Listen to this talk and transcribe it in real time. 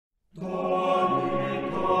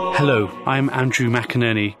Hello, I'm Andrew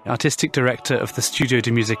McInerney, Artistic Director of the Studio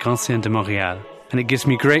de Musique Ancienne de Montréal, and it gives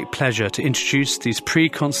me great pleasure to introduce these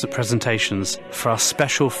pre-concert presentations for our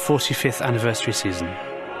special 45th anniversary season.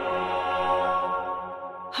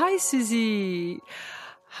 Hi, Suzie.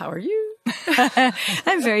 How are you?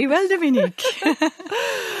 I'm very well, Dominique.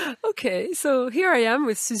 Okay, so here I am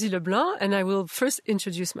with Suzie LeBlanc, and I will first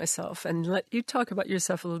introduce myself and let you talk about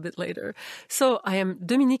yourself a little bit later. So I am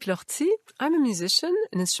Dominique Lortie. I'm a musician,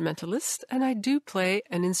 an instrumentalist, and I do play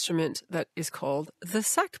an instrument that is called the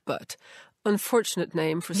sackbut. Unfortunate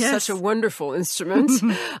name for such a wonderful instrument,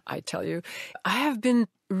 I tell you. I have been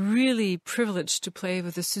really privileged to play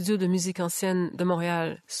with the Studio de Musique Ancienne de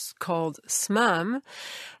Montréal called SMAM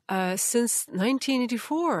since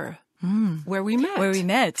 1984. Where we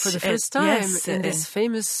met for the first time in this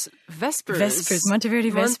famous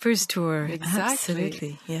Monteverdi Vespers tour. Exactly.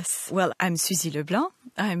 Absolutely, yes. Well, I'm Suzie LeBlanc.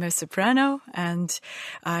 I'm a soprano, and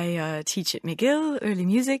I teach at McGill early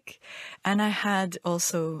music, and I had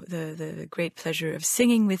also the great pleasure of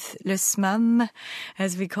singing with Le SMAM,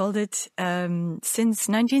 as we called it, since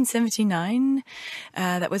 1979.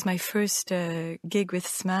 That was my first gig with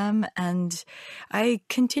SMAM, and I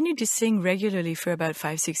continued to sing regularly for about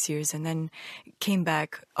 5-6 years, and then came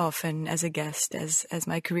back often as a guest as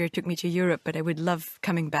my career took me to Europe. But I would love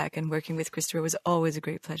coming back and working with Christopher. It was always a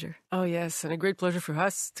great pleasure. Oh, yes, and a great pleasure for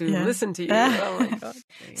us to listen to you. Oh, my God.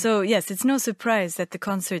 So, yes, it's no surprise that the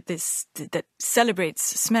concert that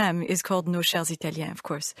celebrates SMAM is called Nos Chers Italiens, of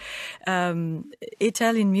course.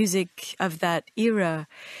 Italian music of that era,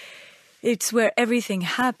 it's where everything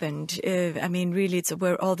happened. Really, it's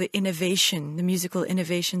where all the innovation, the musical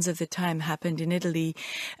innovations of the time happened in Italy.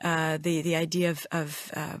 The idea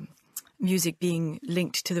of music being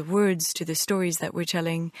linked to the words, to the stories that we're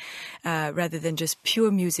telling, rather than just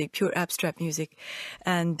pure music, pure abstract music.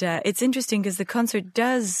 And it's interesting because the concert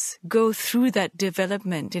does go through that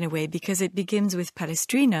development in a way, because it begins with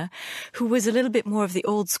Palestrina, who was a little bit more of the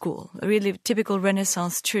old school, a really typical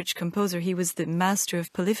Renaissance church composer. He was the master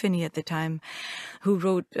of polyphony at the time, who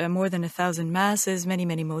wrote more than 1,000 masses, many,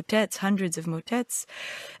 many motets, hundreds of motets,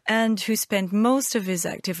 and who spent most of his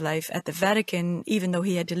active life at the Vatican, even though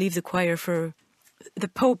he had to leave the choir for the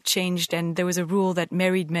Pope changed, and there was a rule that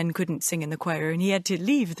married men couldn't sing in the choir, and he had to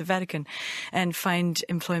leave the Vatican and find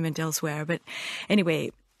employment elsewhere. But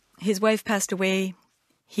anyway, his wife passed away.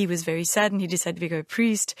 He was very sad, and he decided to become a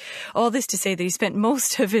priest. All this to say that he spent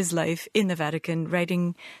most of his life in the Vatican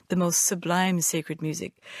writing the most sublime sacred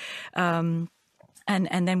music. And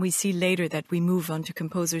then we see later that we move on to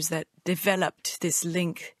composers that developed this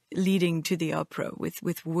link leading to the opera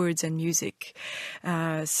with words and music.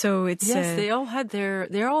 So it's they all had their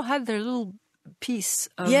little piece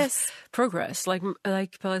of progress. Like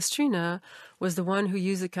Palestrina was the one who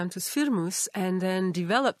used the cantus firmus and then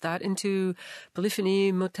developed that into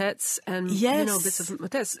polyphony, motets, and bits of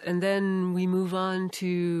motets. And then we move on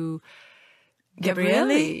to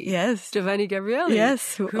Gabrieli, Giovanni Gabrieli,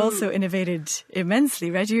 who also innovated immensely,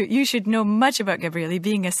 right? You should know much about Gabrieli,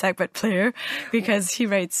 being a sackbut player, because he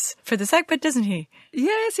writes for the sackbut, doesn't he?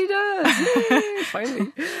 Yes, he does. Yay,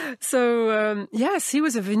 finally. So, he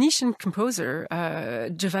was a Venetian composer,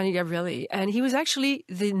 Giovanni Gabrieli, and he was actually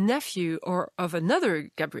the nephew of another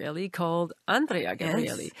Gabrieli called Andrea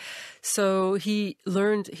Gabrieli. Yes. So he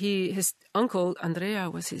learned, his uncle Andrea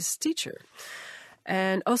was his teacher.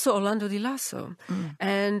 And also Orlando di Lasso.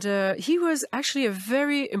 And he was actually a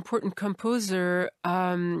very important composer.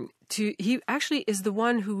 He actually is the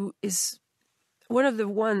one who is one of the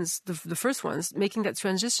ones, the first ones, making that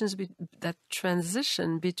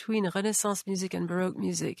transition between Renaissance music and Baroque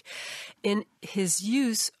music in his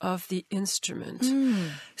use of the instrument.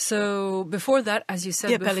 So before that, as you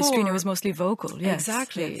said before, Palestrina was mostly vocal. Yes,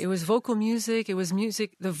 exactly. Yes. It was vocal music. It was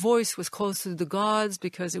music. The voice was close to the gods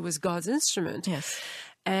because it was God's instrument. Yes.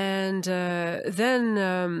 And then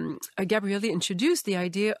Gabrieli introduced the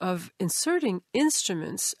idea of inserting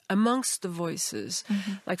instruments amongst the voices.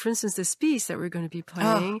 Like, for instance, this piece that we're going to be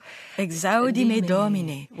playing. Exaudime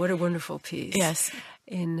Domine. What a wonderful piece. Yes.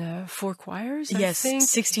 In 4 choirs, I yes, think.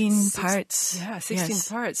 16 parts. Yeah,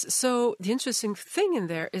 16 parts. So the interesting thing in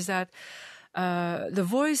there is that the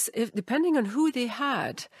voice, depending on who they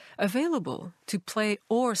had available to play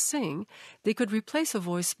or sing, they could replace a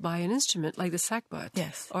voice by an instrument like the sackbut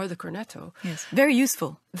or the cornetto. Yes, very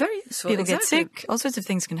useful. Very useful. People get sick. All sorts of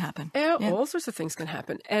things can happen. All sorts of things can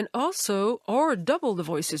happen. And also, or double the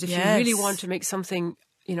voices if you really want to make something,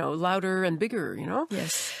 louder and bigger,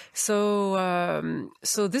 Yes.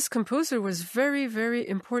 So this composer was very, very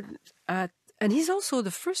important and he's also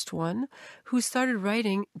the first one who started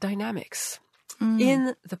writing dynamics.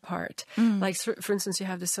 in the part. Like, for instance, you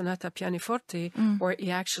have the sonata pianoforte, where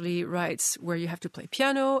he actually writes where you have to play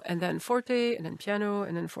piano, and then forte, and then piano,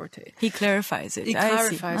 and then forte. He clarifies it. He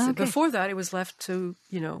clarifies it. Before that, it was left to,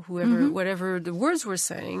 whoever, whatever the words were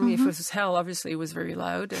saying. If it was hell, obviously it was very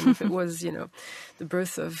loud. And if it was, the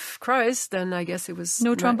birth of Christ, then I guess it was...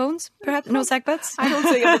 No trombones, perhaps? No sackbuts? I don't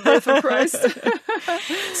think of the birth of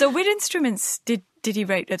Christ. So what instruments did he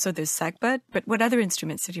write? So there's sackbut, but what other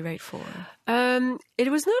instruments did he write for?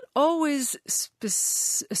 It was not always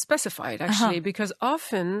specified, actually, because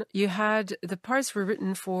often you had... The parts were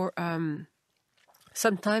written for...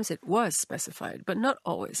 Sometimes it was specified, but not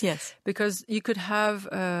always. Yes. Because you could have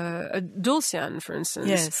a dulcian, for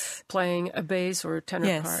instance, playing a bass or a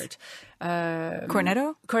tenor part.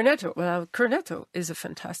 Cornetto? Cornetto. Well, cornetto is a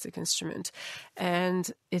fantastic instrument.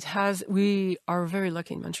 And we are very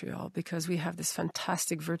lucky in Montreal because we have this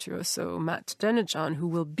fantastic virtuoso, Matt Denejon, who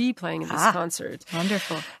will be playing in this concert.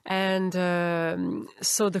 Wonderful. And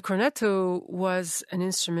so the cornetto was an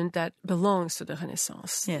instrument that belongs to the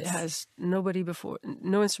Renaissance. Yes. It has no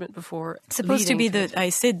instrument before. It's supposed to be I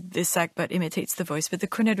said the sackbut imitates the voice, but the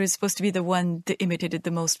cornetto is supposed to be the one that imitated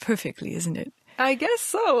the most perfectly, isn't it? I guess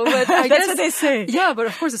so, but that's what they say. Yeah, but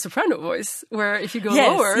of course, a soprano voice, where if you go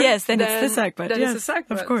lower, then it's the sackbut. Then it's the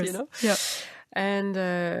sackbut, of course. Yeah. And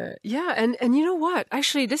and you know what?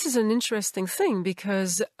 Actually, this is an interesting thing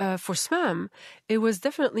because for SMAM, it was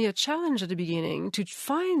definitely a challenge at the beginning to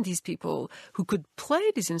find these people who could play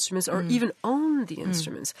these instruments or even own the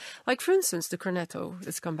instruments. Like, for instance, the cornetto.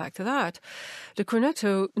 Let's come back to that. The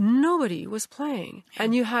cornetto, nobody was playing,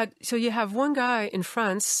 and you have one guy in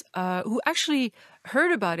France who actually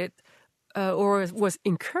heard about it. Or was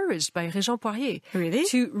encouraged by Régent Poirier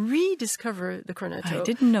to rediscover the cornetto. I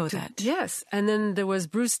didn't know that. Yes. And then there was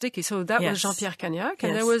Bruce Dickey. So that was Jean-Pierre Cagnac,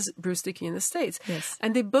 and there was Bruce Dickey in the States. Yes.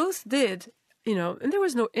 And they both did, and there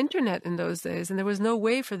was no internet in those days, and there was no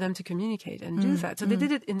way for them to communicate and do that. So they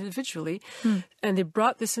did it individually, and they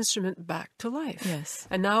brought this instrument back to life. Yes.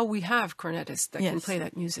 And now we have cornetists that can play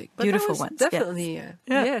that music. But beautiful that was ones. Definitely,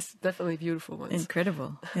 yes, definitely beautiful ones.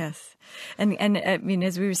 Incredible, yes. And I mean,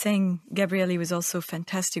 as we were saying, Gabrieli was also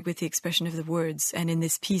fantastic with the expression of the words. And in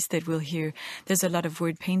this piece that we'll hear, there's a lot of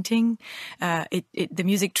word painting. The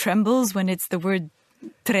music trembles when it's the word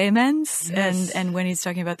tremens, and when he's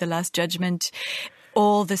talking about the Last Judgment,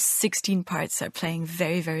 all the 16 parts are playing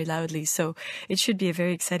very, very loudly. So it should be a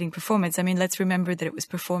very exciting performance. I mean, let's remember that it was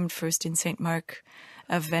performed first in St. Mark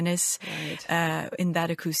of Venice. Right. In that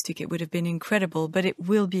acoustic, it would have been incredible, but it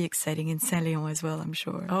will be exciting in Saint-Léon as well, I'm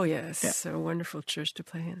sure. Oh, yes. A wonderful church to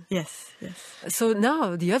play in. Yes. So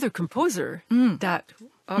now the other composer that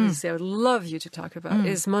obviously I would love you to talk about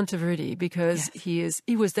is Monteverdi, because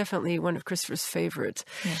he was definitely one of Christopher's favorites.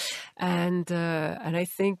 Yes. And I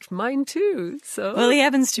think mine too. So well, he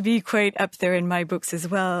happens to be quite up there in my books as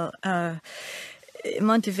well.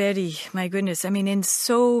 Monteverdi, my goodness. I mean, in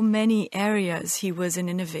so many areas, he was an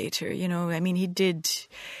innovator, I mean, he did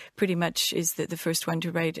pretty much is the first one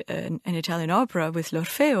to write an Italian opera with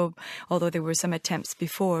l'Orfeo, although there were some attempts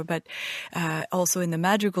before, but also in the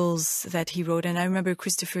madrigals that he wrote. And I remember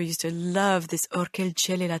Christopher used to love this Or che il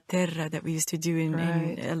cielo e la terra that we used to do in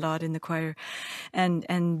a lot in the choir. And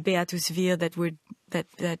Beatus Vir that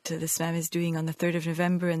the SMAM is doing on the 3rd of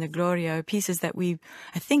November, and the Gloria are pieces that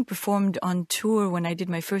I think, performed on tour when I did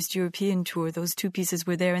my first European tour. Those two pieces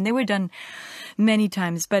were there, and they were done many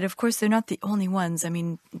times. But of course, they're not the only ones. I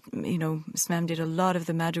mean, SMAM did a lot of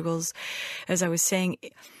the madrigals. As I was saying,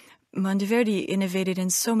 Monteverdi innovated in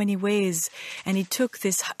so many ways, and he took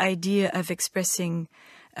this idea of expressing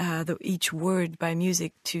each word by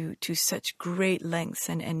music to such great lengths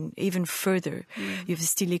and even further. You have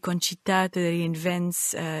Stile Concitato that he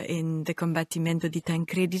invents in the Combattimento di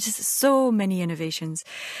Tancredi, just so many innovations,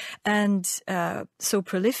 and so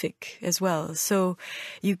prolific as well. So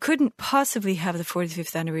you couldn't possibly have the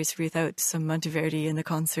 45th anniversary without some Monteverdi in the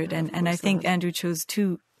concert, and I think Andrew chose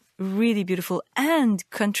two really beautiful and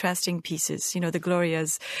contrasting pieces. The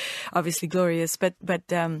Glorias, obviously glorious, but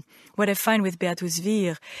what I find with Beatus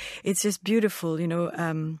Vir, it's just beautiful.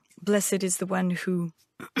 Blessed is the one who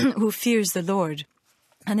fears the Lord,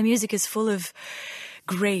 and the music is full of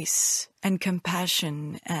grace and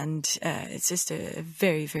compassion, and it's just a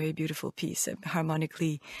very, very beautiful piece,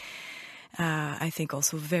 harmonically. I think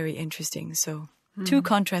also very interesting. So two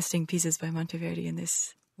contrasting pieces by Monteverdi in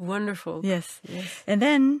this. Wonderful. Yes. And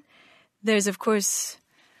then there's, of course,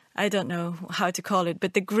 I don't know how to call it,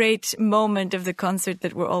 but the great moment of the concert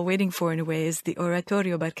that we're all waiting for in a way is the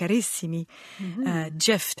oratorio by Carissimi,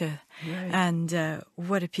 Jephte. Right. And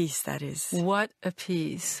what a piece that is. What a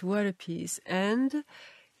piece. And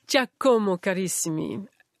Giacomo Carissimi,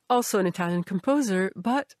 also an Italian composer,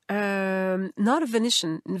 but not a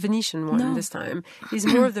Venetian one this time. He's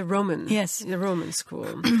more of the Roman, the Roman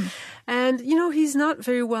school. And, he's not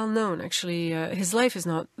very well known, actually. His life is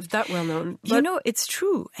not that well known. But it's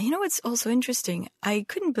true. It's also interesting. I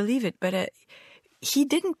couldn't believe it, but he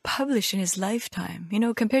didn't publish in his lifetime.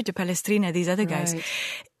 Compared to Palestrina, these other guys,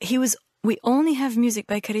 we only have music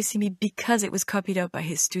by Carissimi because it was copied out by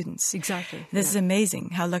his students. Exactly. This is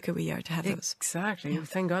amazing how lucky we are to have those. Exactly. Yeah.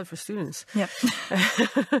 Thank God for students. Yeah.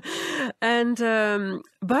 And,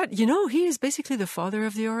 but, he is basically the father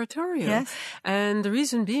of the oratorio. Yes. And the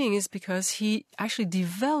reason being is because he actually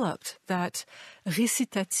developed that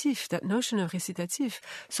recitatif, that notion of recitatif.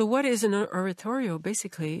 So what is an oratorio?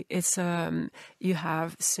 Basically, it's, you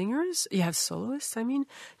have singers, you have soloists,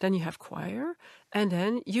 then you have choir, and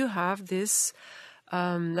then you have this,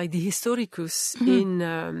 like the historicus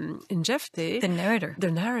in Jephte. The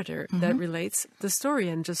narrator. That relates the story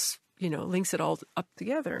and just, links it all up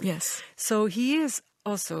together. Yes. So he is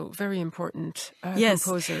also very important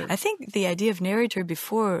composer. I think the idea of narrator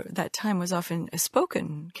before that time was often a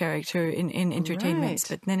spoken character in entertainments,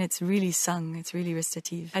 but then it's really sung, it's really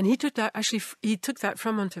recitative. And he took that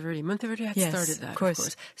from Monteverdi. Monteverdi had started that, of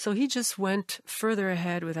course. So he just went further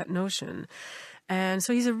ahead with that notion. And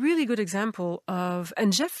so he's a really good example of,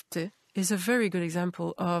 and Jephte is a very good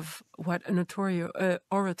example of what an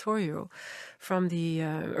oratorio from the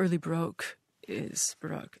early Baroque is.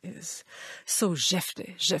 So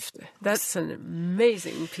Jephte, that's an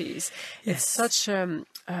amazing piece. Yes. It's such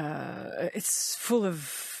it's full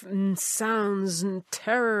of sounds and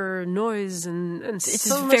terror, noise, and it's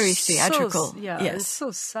so very theatrical. And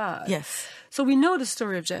so sad. Yes. So we know the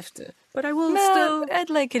story of Jephte, but I'd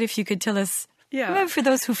like it if you could tell us. Yeah. For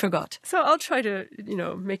those who forgot. So I'll try to,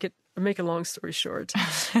 make a long story short.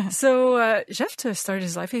 So Jephte started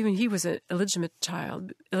his life. He was an illegitimate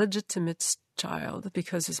child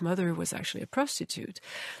because his mother was actually a prostitute.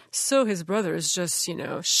 So his brothers just,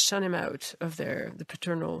 shun him out of the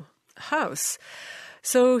paternal house.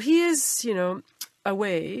 So he is,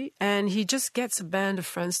 away, and he just gets a band of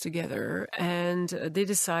friends together, and they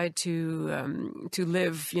decide to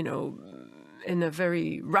live, in a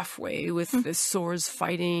very rough way with the swords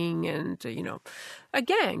fighting and, a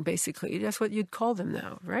gang, basically. That's what you'd call them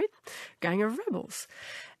now, right? Gang of rebels.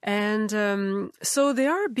 And so they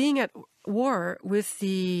are being at war with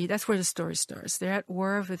that's where the story starts. They're at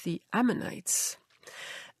war with the Ammonites.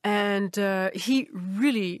 And he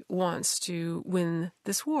really wants to win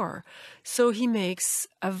this war. So he makes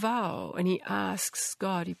a vow and he asks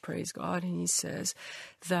God, he prays God, and he says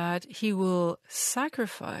that he will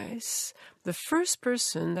sacrifice the first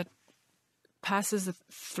person that passes the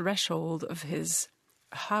threshold of his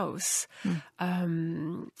house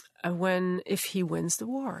if he wins the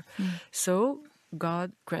war. So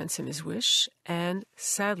God grants him his wish, and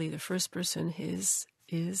sadly the first person is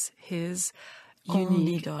his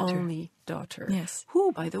only daughter. Yes.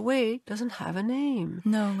 Who, by the way, doesn't have a name.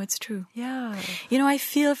 No, it's true. Yeah. I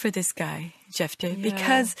feel for this guy, Jephte,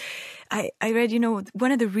 because I read,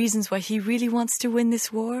 one of the reasons why he really wants to win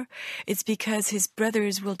this war, it's because his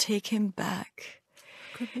brothers will take him back.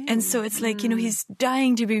 And so it's like, he's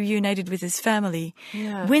dying to be reunited with his family,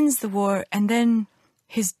 wins the war, and then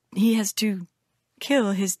he has to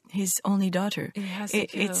kill his only daughter.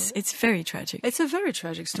 It's very tragic. It's a very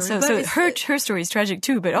tragic story. So her story is tragic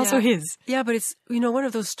too, but also his. Yeah, but it's one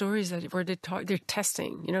of those stories where they're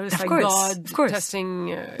testing. It's of like course, God testing.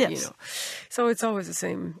 Yes. So it's always the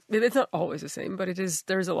same. It's not always the same, but it is.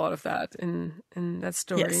 There's a lot of that in that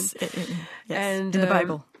story. Yes, and in the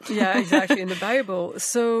Bible. Yeah, exactly, in the Bible.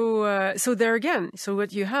 So there again. So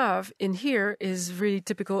what you have in here is really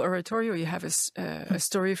typical oratorio. You have a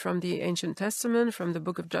story from the Ancient Testament, from the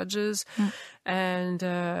Book of Judges, and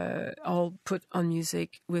all put on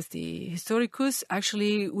music with the historicus,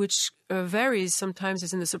 actually, which varies. Sometimes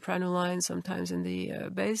it's in the soprano line, sometimes in the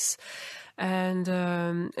bass, and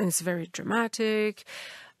it's very dramatic.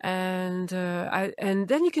 And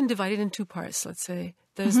then you can divide it in two parts, let's say.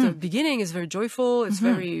 There's the beginning is very joyful, it's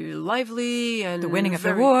very lively, and the winning of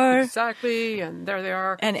the war. Exactly, and there they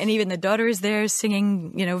are. And even the daughter is there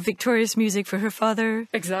singing, victorious music for her father.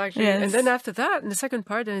 Exactly. Yes. And then after that, in the second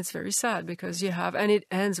part, then it's very sad because and it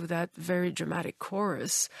ends with that very dramatic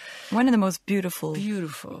chorus. One of the most beautiful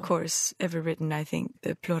chorus ever written, I think,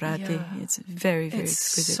 the Plorate. Yeah. It's very, very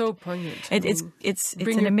exquisite. So poignant. It's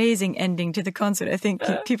an amazing ending to the concert. I think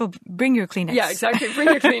people bring your Kleenex. Yeah, exactly. Bring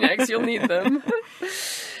your Kleenex. You'll need them.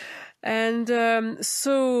 And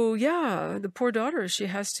so yeah, the poor daughter, she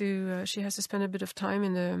has to spend a bit of time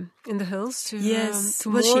in the hills to yes. to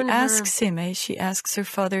Well, she mourn asks him. She asks her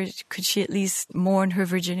father, could she at least mourn her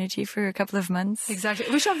virginity for a couple of months? Exactly,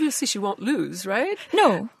 which obviously she won't lose, right?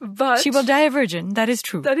 No, but she will die a virgin. That is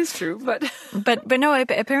true. That is true, but but no.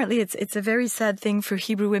 Apparently, it's a very sad thing for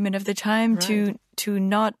Hebrew women of the time to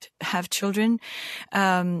not have children,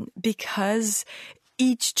 because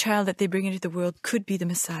each child that they bring into the world could be the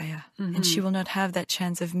Messiah, and she will not have that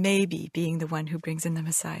chance of maybe being the one who brings in the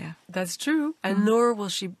Messiah. That's true, and nor will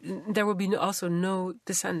she. There will be also no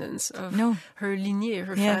descendants of her lignée,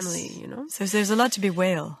 her family. You know, so there's a lot to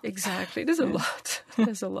bewail. Exactly, there's a lot.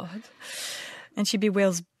 There's a lot, and she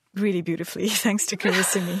bewails really beautifully, thanks to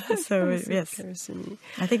Carissimi. So yes, Carissimi.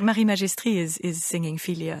 I think Marie Magistri is singing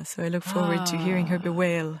Philia, so I look forward to hearing her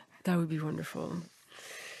bewail. That would be wonderful.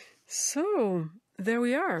 So. There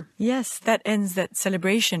we are. Yes, that ends that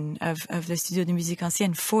celebration of the Studio de Musique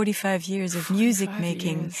Ancienne. 45 years of music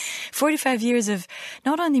making. 45 years of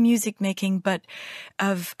not only music making, but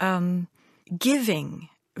of giving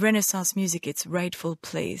Renaissance music its rightful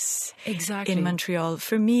place. Exactly. In Montreal.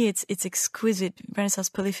 For me, it's exquisite. Renaissance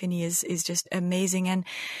polyphony is just amazing. And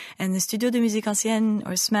the Studio de Musique Ancienne,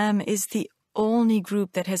 or SMAM, is the only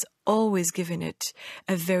group that has always given it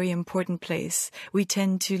a very important place. We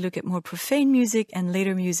tend to look at more profane music and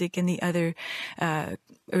later music in the other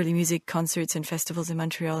early music concerts and festivals in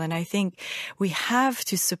Montreal. And I think we have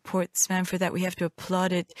to support SMAM for that. We have to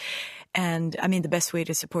applaud it. And I mean, the best way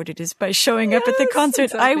to support it is by showing up at the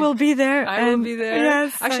concert. Exactly. I will be there. I will be there.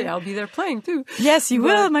 Yes, actually, I'll be there playing too. Yes, you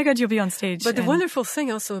will. My God, you'll be on stage. But the wonderful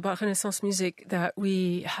thing also about Renaissance music that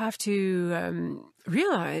we have to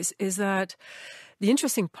realize is that the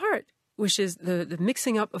interesting part, which is the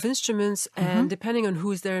mixing up of instruments and depending on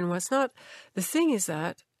who's there and what's not, the thing is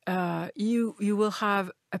that you will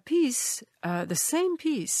have a piece, the same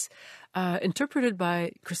piece, interpreted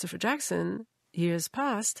by Christopher Jackson years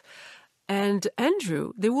past, and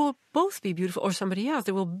Andrew. They will both be beautiful, or somebody else.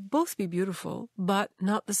 They will both be beautiful, but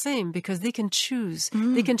not the same, because they can choose.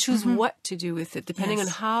 They can choose what to do with it, depending on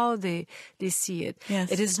how they see it.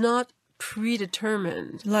 Yes. It is not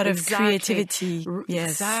predetermined. A lot of creativity,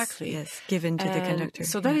 exactly, given to the conductor.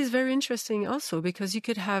 So that is very interesting, also, because you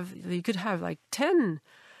could have like 10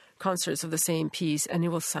 concerts of the same piece, and it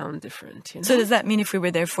will sound different. You know? So does that mean if we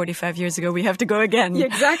were there 45 years ago, we have to go again? Yeah,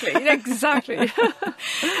 exactly.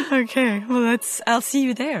 Okay. Well, I'll see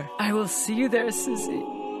you there. I will see you there,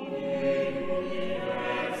 Suzie.